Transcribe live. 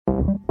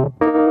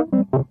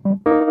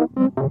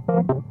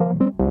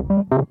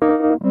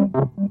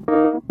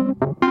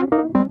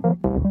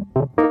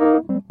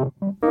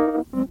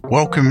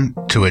Welcome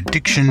to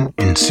Addiction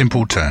in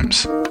Simple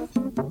Terms.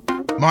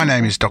 My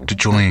name is Dr.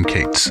 Julian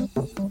Keats.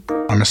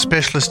 I'm a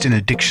specialist in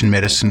addiction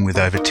medicine with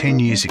over 10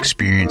 years'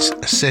 experience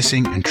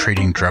assessing and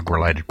treating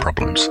drug-related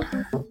problems.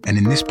 And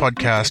in this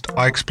podcast,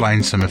 I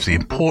explain some of the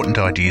important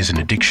ideas in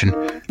addiction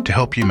to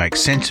help you make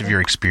sense of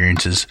your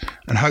experiences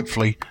and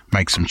hopefully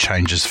make some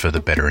changes for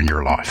the better in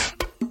your life.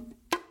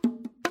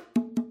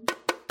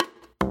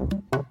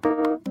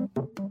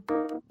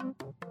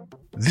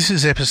 This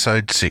is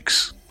episode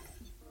 6.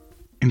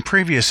 In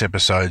previous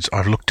episodes,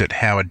 I've looked at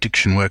how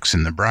addiction works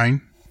in the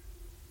brain,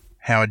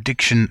 how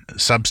addiction,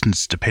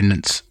 substance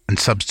dependence, and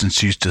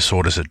substance use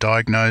disorders are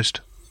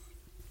diagnosed,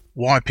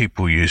 why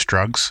people use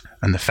drugs,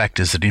 and the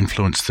factors that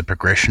influence the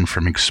progression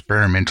from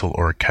experimental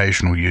or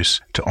occasional use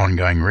to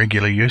ongoing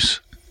regular use,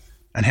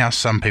 and how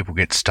some people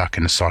get stuck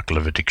in a cycle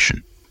of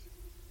addiction.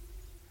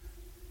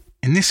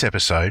 In this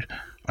episode,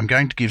 I'm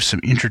going to give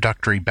some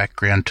introductory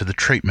background to the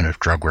treatment of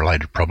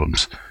drug-related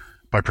problems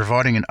by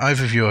providing an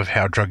overview of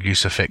how drug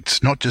use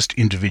affects not just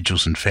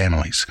individuals and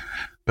families,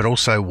 but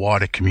also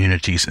wider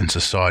communities and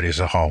society as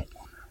a whole.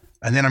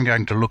 And then I'm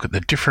going to look at the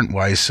different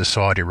ways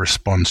society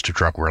responds to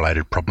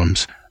drug-related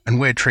problems and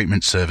where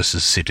treatment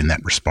services sit in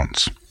that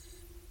response.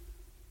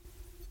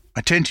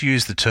 I tend to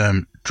use the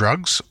term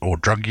drugs or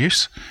drug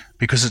use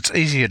because it's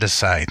easier to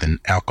say than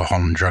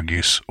alcohol and drug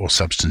use or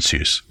substance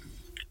use.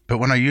 But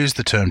when I use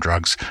the term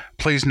drugs,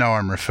 please know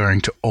I'm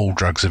referring to all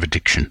drugs of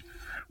addiction,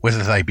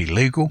 whether they be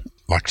legal,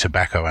 like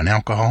tobacco and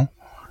alcohol,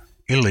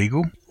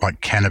 illegal, like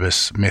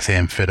cannabis,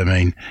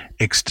 methamphetamine,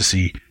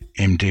 ecstasy,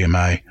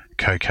 MDMA,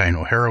 cocaine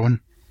or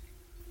heroin,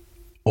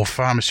 or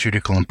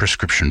pharmaceutical and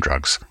prescription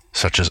drugs,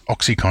 such as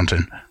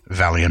OxyContin,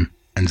 Valium,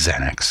 and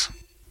Xanax.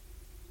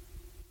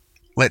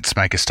 Let's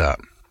make a start.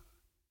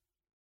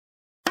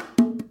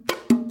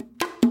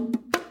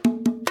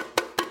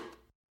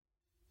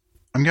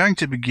 I'm going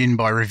to begin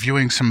by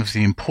reviewing some of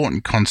the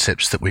important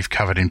concepts that we've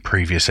covered in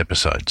previous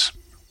episodes.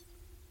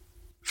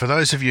 For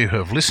those of you who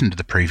have listened to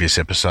the previous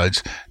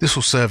episodes, this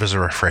will serve as a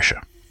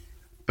refresher.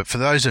 But for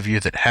those of you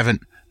that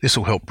haven't, this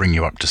will help bring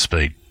you up to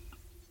speed.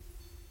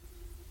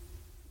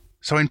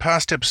 So in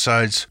past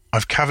episodes,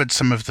 I've covered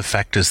some of the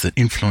factors that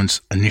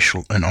influence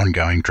initial and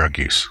ongoing drug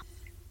use.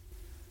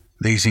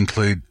 These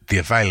include the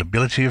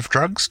availability of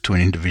drugs to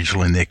an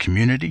individual in their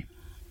community,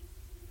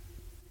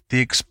 the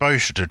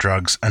exposure to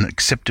drugs and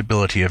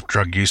acceptability of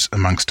drug use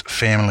amongst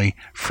family,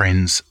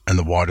 friends, and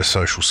the wider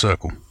social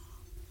circle.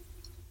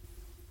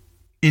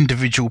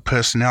 Individual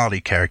personality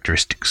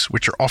characteristics,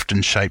 which are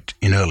often shaped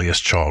in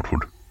earliest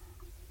childhood.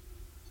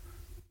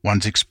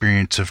 One's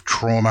experience of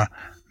trauma,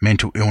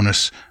 mental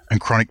illness, and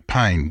chronic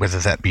pain, whether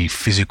that be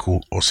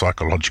physical or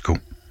psychological.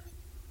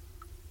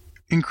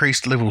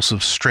 Increased levels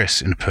of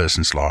stress in a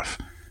person's life,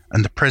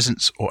 and the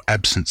presence or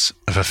absence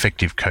of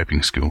effective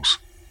coping skills.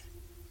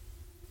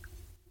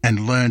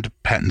 And learned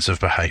patterns of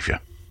behaviour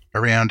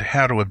around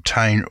how to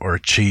obtain or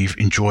achieve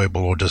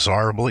enjoyable or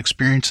desirable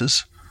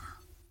experiences,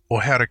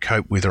 or how to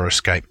cope with or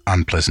escape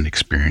unpleasant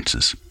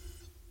experiences.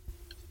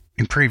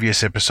 In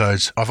previous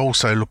episodes, I've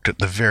also looked at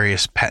the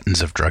various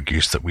patterns of drug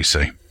use that we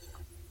see.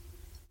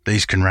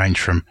 These can range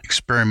from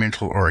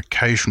experimental or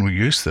occasional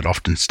use that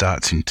often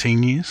starts in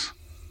teen years,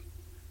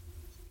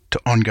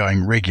 to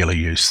ongoing regular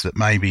use that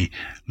may be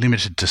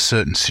limited to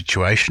certain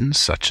situations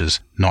such as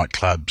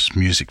nightclubs,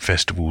 music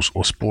festivals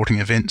or sporting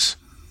events,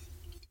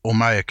 or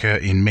may occur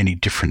in many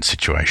different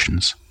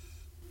situations.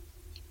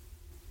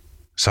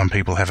 Some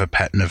people have a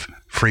pattern of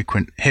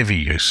frequent heavy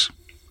use,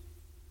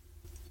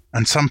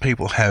 and some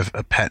people have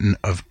a pattern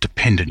of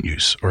dependent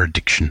use or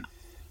addiction.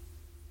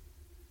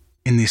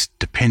 In this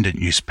dependent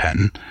use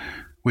pattern,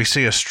 we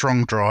see a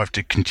strong drive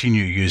to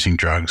continue using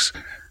drugs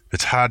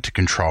that's hard to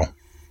control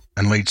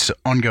and leads to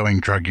ongoing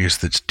drug use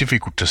that's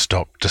difficult to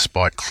stop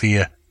despite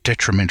clear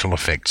detrimental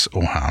effects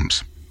or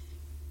harms.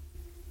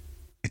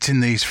 It's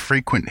in these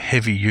frequent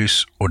heavy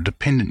use or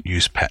dependent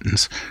use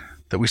patterns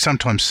that we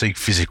sometimes see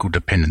physical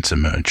dependence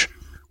emerge,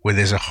 where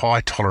there's a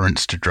high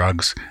tolerance to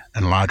drugs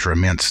and larger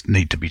amounts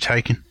need to be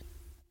taken,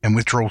 and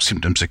withdrawal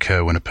symptoms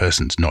occur when a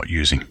person's not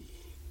using.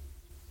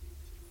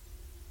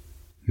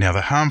 Now,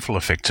 the harmful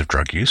effects of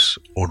drug use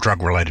or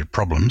drug-related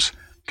problems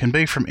can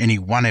be from any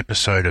one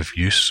episode of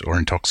use or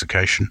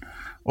intoxication,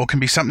 or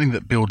can be something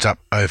that builds up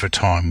over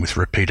time with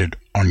repeated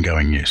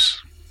ongoing use.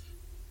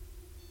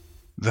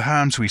 The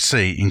harms we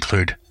see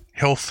include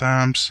health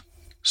harms,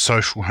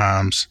 social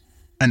harms,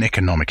 and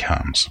economic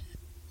harms.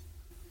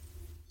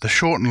 The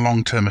short and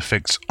long-term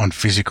effects on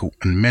physical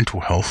and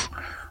mental health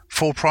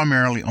fall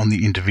primarily on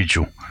the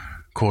individual,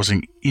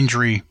 causing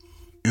injury,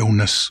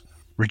 illness,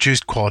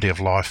 reduced quality of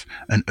life,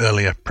 and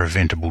earlier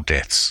preventable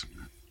deaths.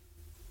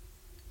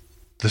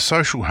 The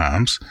social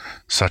harms,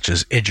 such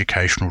as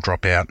educational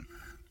dropout,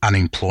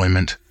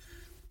 unemployment,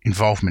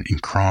 involvement in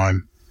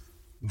crime,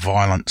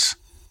 violence,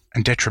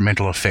 and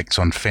detrimental effects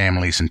on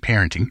families and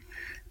parenting,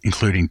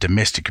 including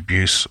domestic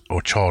abuse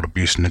or child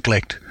abuse and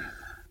neglect,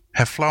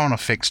 have flow-on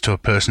effects to a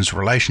person's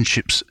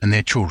relationships and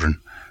their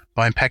children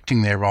by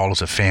impacting their role as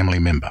a family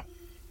member.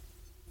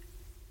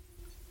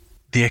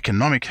 The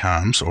economic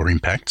harms or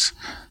impacts,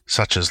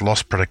 such as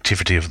lost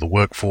productivity of the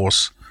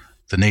workforce,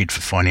 the need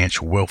for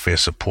financial welfare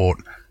support,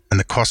 and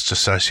the costs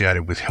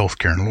associated with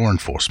healthcare and law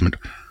enforcement,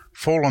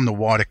 fall on the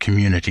wider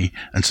community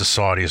and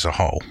society as a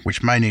whole,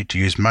 which may need to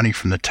use money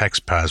from the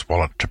taxpayer's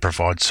wallet to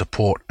provide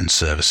support and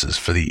services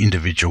for the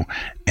individual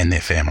and their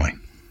family.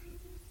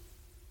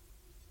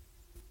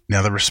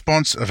 Now, the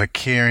response of a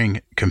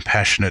caring,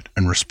 compassionate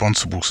and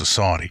responsible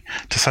society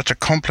to such a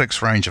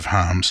complex range of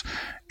harms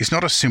is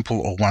not a simple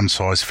or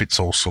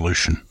one-size-fits-all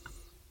solution.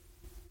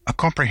 A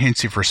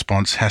comprehensive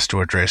response has to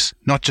address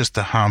not just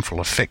the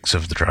harmful effects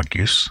of the drug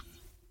use,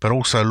 but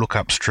also look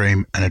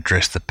upstream and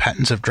address the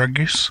patterns of drug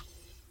use,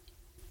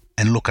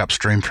 and look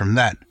upstream from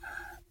that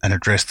and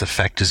address the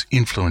factors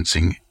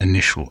influencing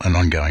initial and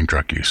ongoing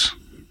drug use.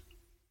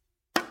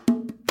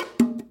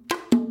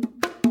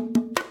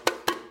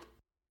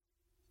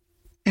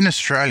 In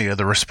Australia,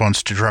 the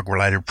response to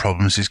drug-related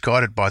problems is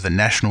guided by the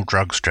National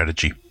Drug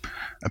Strategy,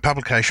 a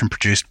publication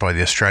produced by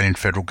the Australian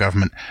Federal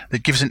Government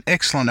that gives an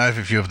excellent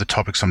overview of the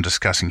topics I'm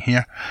discussing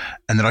here,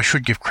 and that I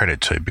should give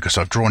credit to because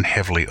I've drawn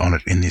heavily on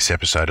it in this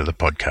episode of the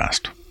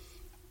podcast.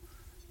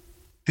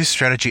 This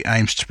strategy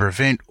aims to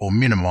prevent or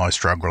minimise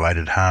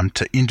drug-related harm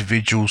to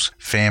individuals,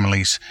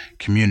 families,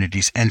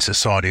 communities and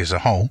society as a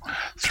whole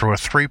through a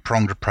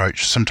three-pronged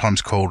approach,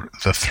 sometimes called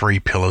the 3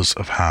 pillars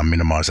of harm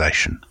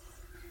minimisation.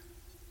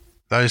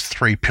 Those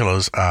 3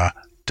 pillars are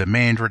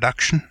demand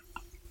reduction,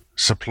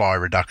 supply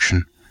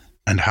reduction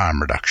and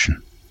harm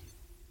reduction.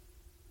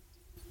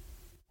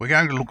 We're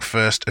going to look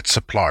first at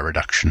supply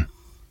reduction.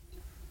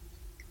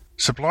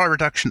 Supply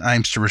reduction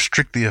aims to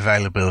restrict the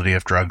availability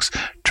of drugs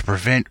to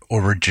prevent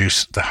or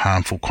reduce the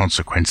harmful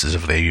consequences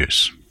of their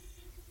use.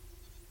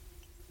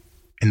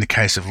 In the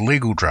case of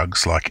legal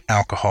drugs like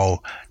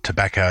alcohol,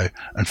 tobacco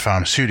and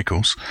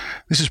pharmaceuticals,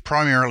 this is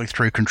primarily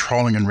through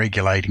controlling and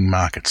regulating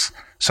markets,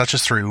 such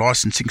as through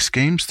licensing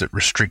schemes that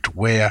restrict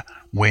where,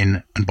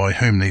 when and by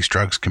whom these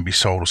drugs can be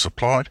sold or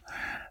supplied,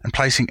 and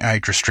placing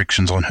age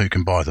restrictions on who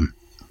can buy them.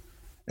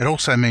 It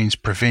also means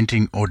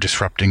preventing or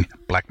disrupting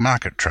black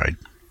market trade.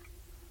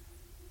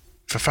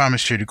 For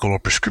pharmaceutical or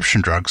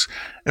prescription drugs,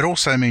 it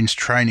also means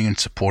training and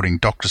supporting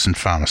doctors and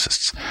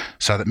pharmacists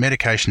so that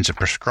medications are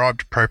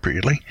prescribed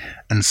appropriately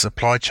and the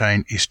supply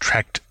chain is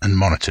tracked and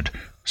monitored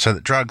so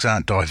that drugs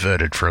aren't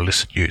diverted for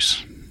illicit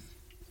use.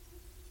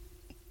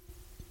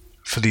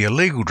 For the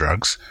illegal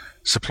drugs,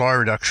 supply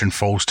reduction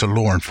falls to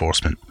law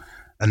enforcement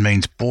and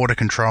means border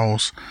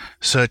controls,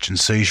 search and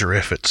seizure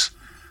efforts,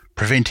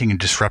 preventing and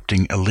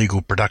disrupting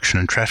illegal production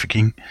and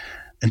trafficking,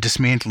 and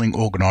dismantling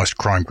organised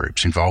crime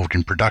groups involved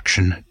in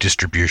production,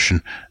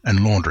 distribution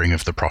and laundering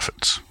of the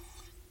profits.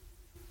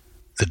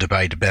 The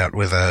debate about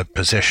whether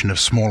possession of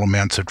small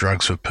amounts of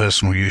drugs for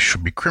personal use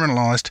should be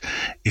criminalised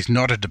is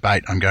not a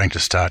debate I'm going to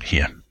start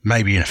here,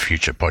 maybe in a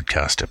future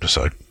podcast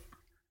episode.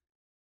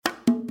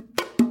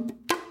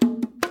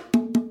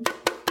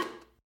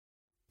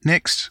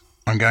 Next,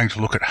 I'm going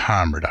to look at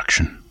harm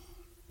reduction.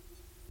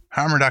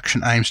 Harm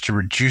reduction aims to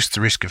reduce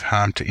the risk of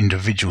harm to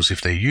individuals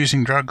if they're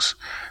using drugs,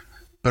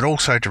 but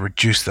also to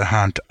reduce the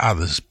harm to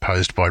others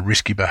posed by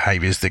risky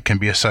behaviours that can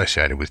be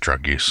associated with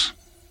drug use.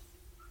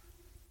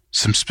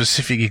 Some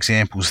specific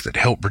examples that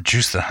help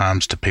reduce the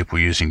harms to people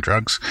using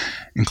drugs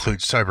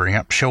include sobering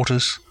up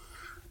shelters,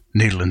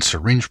 needle and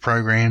syringe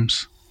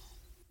programs,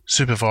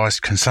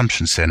 supervised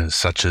consumption centres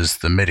such as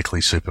the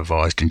Medically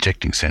Supervised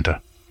Injecting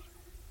Centre,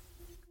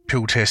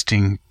 pill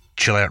testing,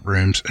 chill-out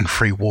rooms and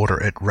free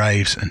water at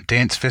raves and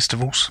dance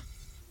festivals,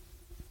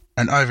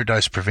 and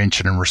overdose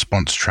prevention and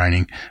response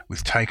training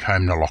with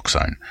take-home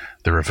naloxone,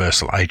 the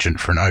reversal agent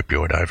for an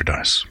opioid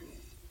overdose.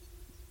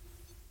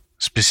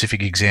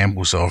 Specific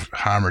examples of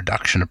harm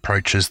reduction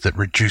approaches that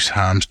reduce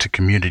harms to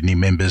community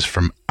members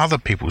from other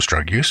people's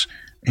drug use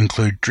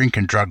include drink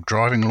and drug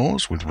driving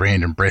laws with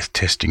random breath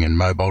testing and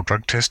mobile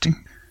drug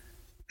testing,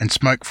 and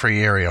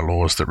smoke-free area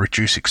laws that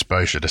reduce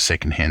exposure to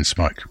second-hand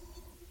smoke.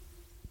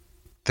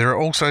 There are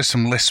also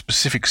some less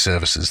specific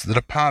services that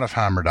are part of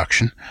harm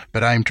reduction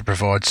but aim to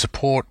provide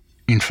support,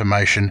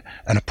 information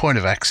and a point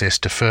of access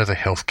to further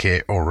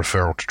healthcare or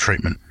referral to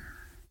treatment.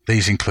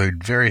 These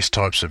include various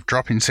types of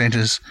drop-in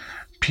centres,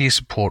 peer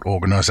support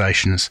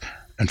organisations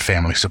and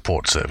family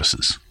support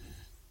services.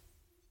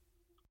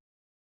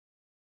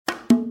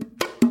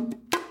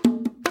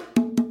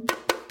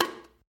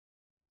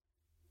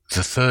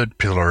 The third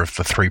pillar of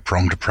the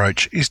three-pronged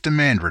approach is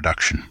demand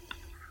reduction.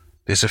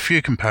 There's a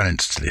few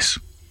components to this.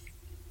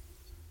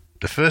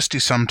 The first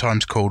is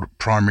sometimes called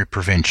primary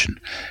prevention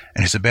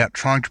and is about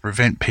trying to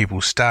prevent people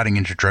starting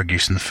into drug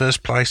use in the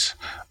first place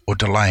or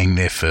delaying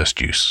their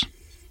first use.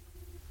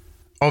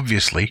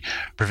 Obviously,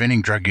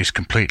 preventing drug use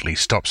completely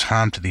stops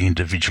harm to the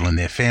individual and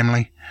their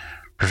family,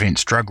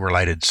 prevents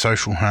drug-related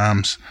social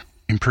harms,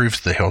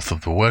 improves the health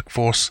of the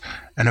workforce,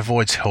 and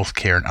avoids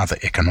healthcare and other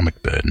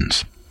economic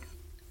burdens.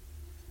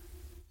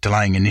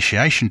 Delaying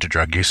initiation to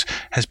drug use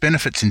has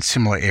benefits in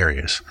similar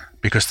areas,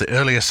 because the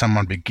earlier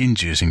someone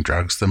begins using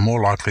drugs, the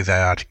more likely they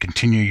are to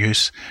continue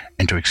use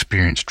and to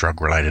experience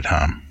drug-related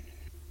harm.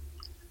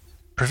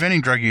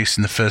 preventing drug use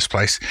in the first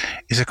place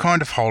is a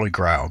kind of holy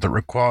grail that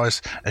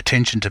requires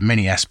attention to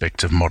many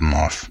aspects of modern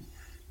life.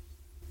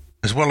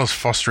 As well as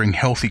fostering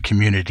healthy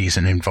communities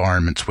and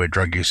environments where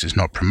drug use is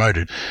not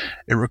promoted,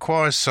 it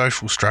requires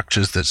social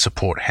structures that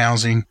support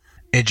housing,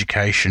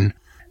 education,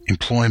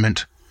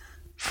 employment,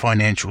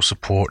 financial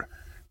support,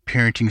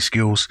 parenting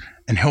skills,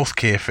 and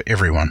healthcare for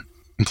everyone,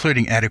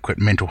 including adequate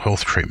mental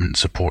health treatment and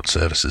support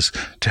services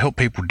to help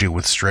people deal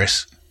with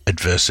stress,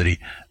 adversity,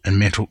 and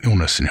mental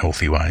illness in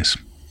healthy ways.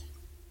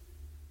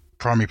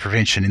 Primary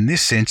prevention in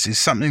this sense is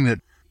something that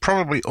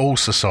probably all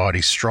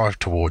societies strive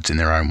towards in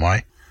their own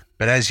way,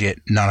 but as yet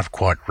none have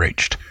quite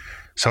reached,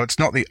 so it's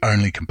not the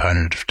only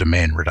component of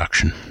demand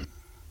reduction.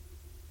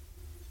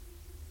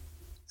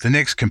 The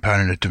next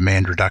component of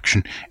demand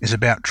reduction is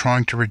about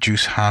trying to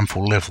reduce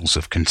harmful levels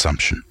of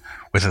consumption,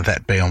 whether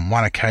that be on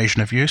one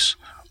occasion of use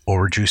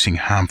or reducing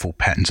harmful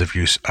patterns of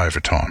use over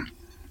time.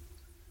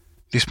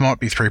 This might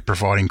be through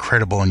providing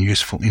credible and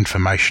useful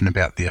information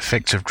about the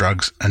effects of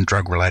drugs and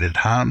drug-related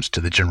harms to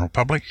the general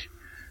public,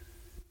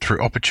 through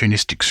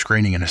opportunistic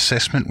screening and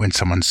assessment when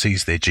someone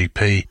sees their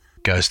GP,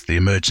 goes to the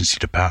emergency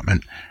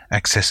department,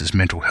 accesses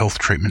mental health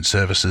treatment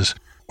services,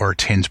 or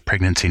attends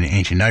pregnancy and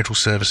antenatal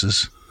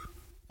services,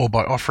 or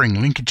by offering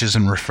linkages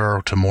and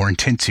referral to more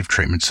intensive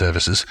treatment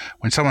services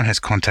when someone has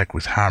contact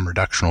with harm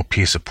reduction or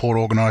peer support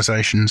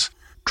organisations,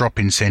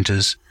 drop-in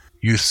centres,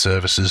 youth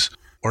services,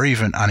 or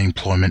even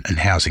unemployment and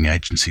housing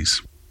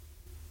agencies.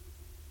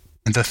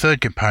 And the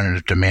third component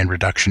of demand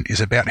reduction is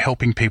about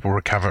helping people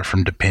recover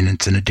from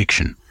dependence and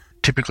addiction,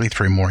 typically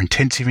through more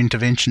intensive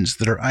interventions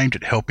that are aimed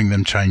at helping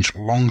them change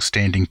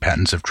long-standing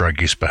patterns of drug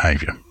use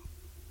behaviour.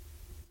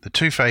 The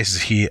two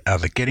phases here are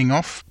the getting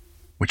off,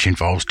 which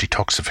involves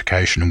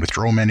detoxification and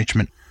withdrawal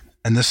management,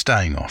 and the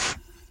staying off,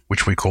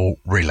 which we call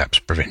relapse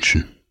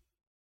prevention.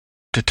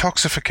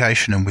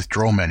 Detoxification and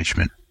withdrawal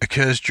management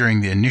occurs during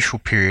the initial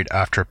period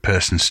after a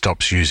person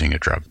stops using a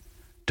drug.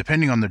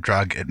 Depending on the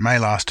drug, it may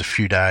last a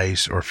few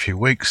days or a few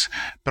weeks,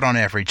 but on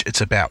average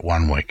it's about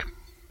 1 week.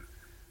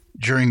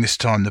 During this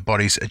time, the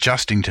body's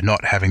adjusting to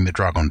not having the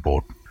drug on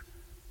board.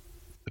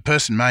 The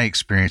person may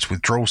experience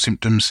withdrawal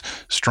symptoms,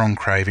 strong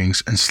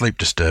cravings, and sleep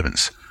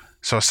disturbance,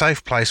 so a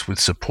safe place with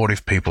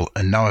supportive people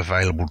and no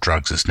available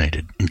drugs is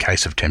needed in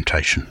case of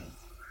temptation.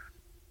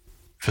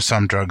 For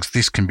some drugs,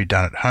 this can be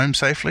done at home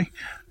safely,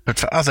 but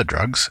for other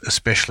drugs,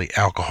 especially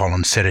alcohol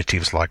and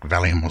sedatives like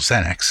Valium or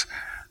Xanax,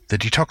 the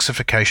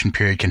detoxification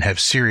period can have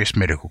serious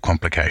medical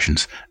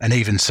complications and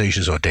even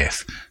seizures or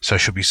death, so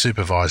should be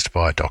supervised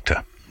by a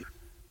doctor.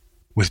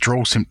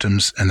 Withdrawal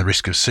symptoms and the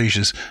risk of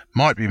seizures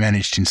might be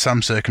managed in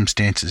some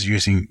circumstances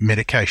using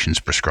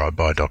medications prescribed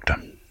by a doctor.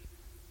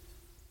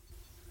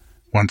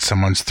 Once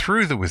someone's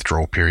through the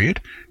withdrawal period,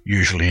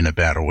 usually in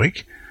about a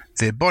week,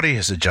 their body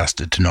has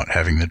adjusted to not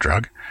having the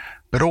drug,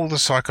 but all the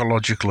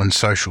psychological and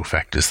social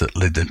factors that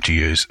led them to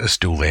use are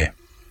still there.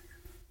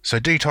 So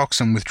detox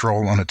and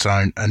withdrawal on its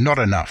own are not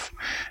enough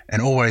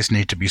and always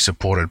need to be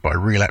supported by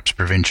relapse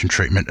prevention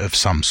treatment of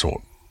some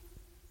sort.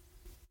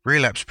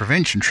 Relapse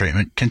prevention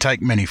treatment can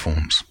take many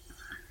forms.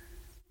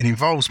 It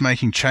involves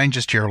making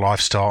changes to your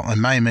lifestyle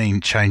and may mean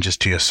changes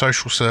to your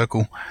social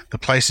circle, the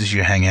places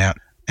you hang out,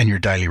 and your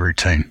daily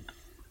routine.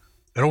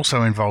 It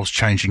also involves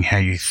changing how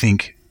you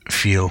think,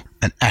 feel,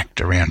 and act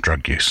around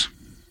drug use.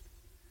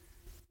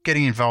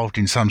 Getting involved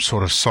in some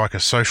sort of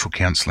psychosocial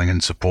counselling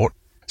and support,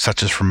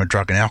 such as from a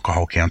drug and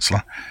alcohol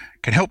counsellor,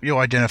 can help you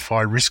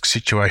identify risk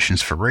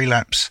situations for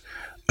relapse,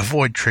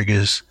 avoid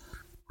triggers,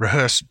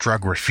 rehearse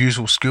drug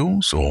refusal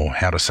skills, or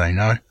how to say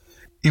no,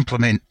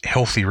 implement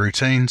healthy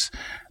routines,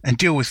 and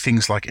deal with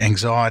things like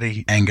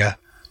anxiety, anger,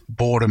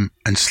 boredom,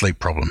 and sleep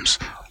problems,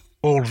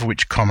 all of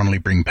which commonly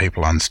bring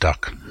people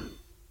unstuck.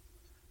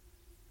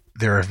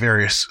 There are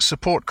various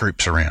support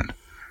groups around.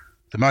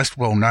 The most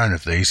well-known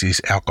of these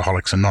is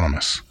Alcoholics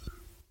Anonymous.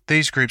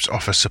 These groups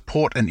offer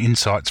support and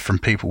insights from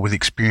people with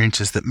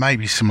experiences that may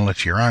be similar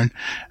to your own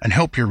and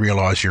help you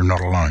realise you're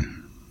not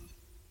alone.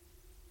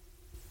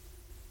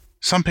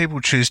 Some people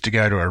choose to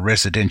go to a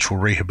residential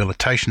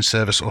rehabilitation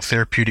service or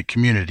therapeutic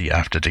community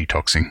after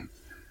detoxing.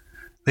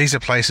 These are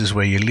places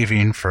where you live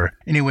in for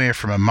anywhere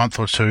from a month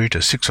or 2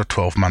 to 6 or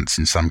 12 months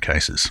in some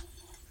cases.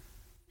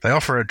 They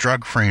offer a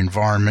drug-free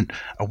environment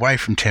away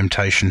from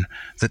temptation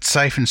that's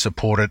safe and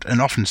supported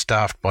and often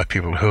staffed by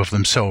people who have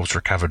themselves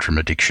recovered from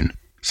addiction,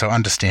 so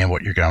understand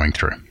what you're going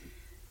through.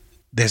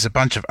 There's a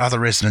bunch of other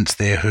residents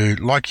there who,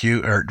 like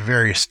you, are at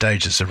various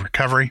stages of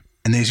recovery,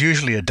 and there's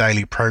usually a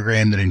daily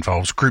program that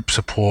involves group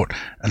support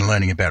and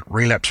learning about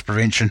relapse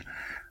prevention,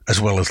 as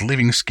well as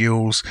living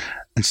skills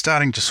and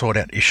starting to sort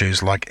out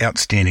issues like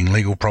outstanding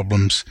legal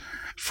problems,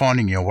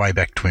 finding your way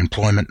back to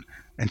employment,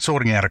 and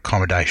sorting out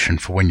accommodation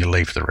for when you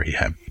leave the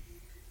rehab.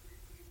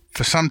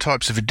 For some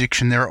types of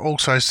addiction, there are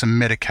also some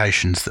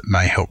medications that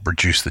may help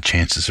reduce the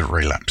chances of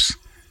relapse.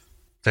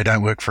 They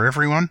don't work for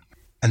everyone,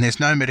 and there's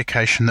no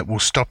medication that will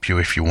stop you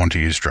if you want to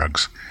use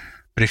drugs.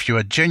 But if you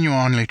are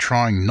genuinely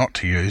trying not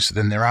to use,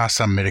 then there are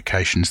some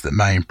medications that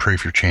may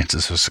improve your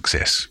chances of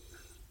success.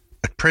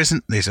 At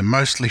present, these are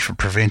mostly for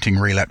preventing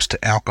relapse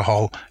to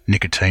alcohol,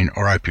 nicotine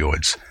or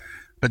opioids.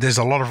 But there's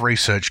a lot of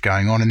research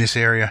going on in this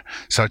area,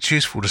 so it's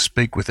useful to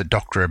speak with a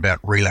doctor about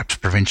relapse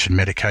prevention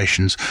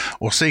medications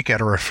or seek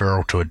out a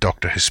referral to a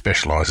doctor who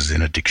specialises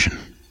in addiction.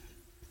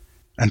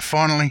 And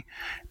finally,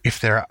 if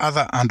there are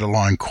other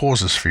underlying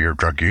causes for your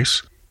drug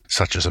use,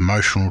 such as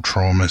emotional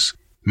traumas,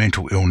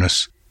 mental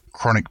illness,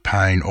 chronic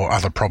pain or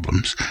other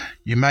problems,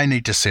 you may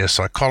need to see a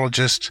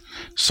psychologist,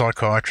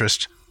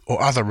 psychiatrist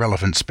or other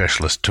relevant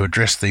specialist to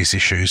address these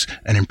issues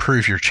and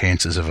improve your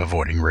chances of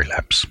avoiding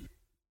relapse.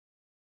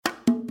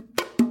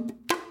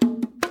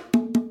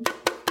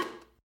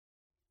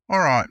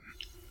 Alright,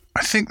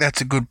 I think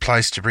that's a good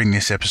place to bring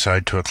this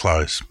episode to a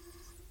close.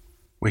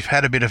 We've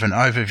had a bit of an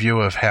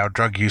overview of how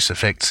drug use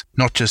affects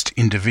not just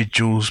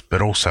individuals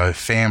but also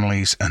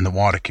families and the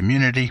wider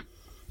community,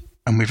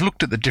 and we've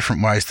looked at the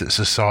different ways that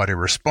society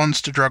responds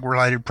to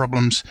drug-related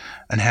problems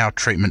and how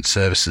treatment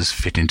services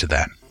fit into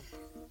that.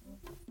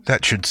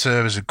 That should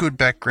serve as a good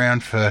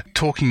background for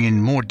talking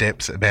in more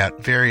depth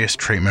about various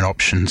treatment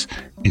options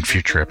in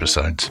future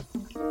episodes.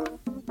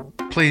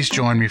 Please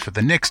join me for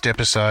the next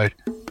episode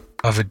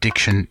of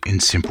Addiction in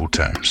Simple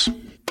Terms.